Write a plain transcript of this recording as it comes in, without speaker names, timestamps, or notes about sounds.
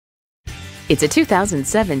It's a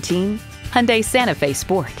 2017 Hyundai Santa Fe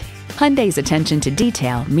Sport. Hyundai's attention to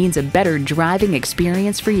detail means a better driving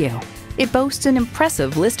experience for you. It boasts an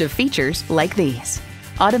impressive list of features like these: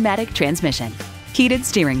 automatic transmission, heated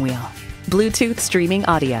steering wheel, Bluetooth streaming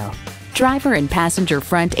audio, driver and passenger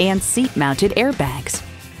front and seat mounted airbags,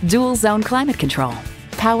 dual zone climate control,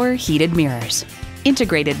 power heated mirrors,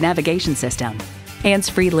 integrated navigation system,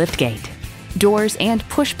 hands-free liftgate, doors and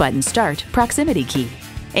push-button start proximity key,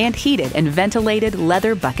 and heated and ventilated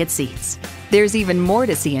leather bucket seats. There's even more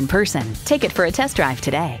to see in person. Take it for a test drive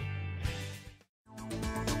today.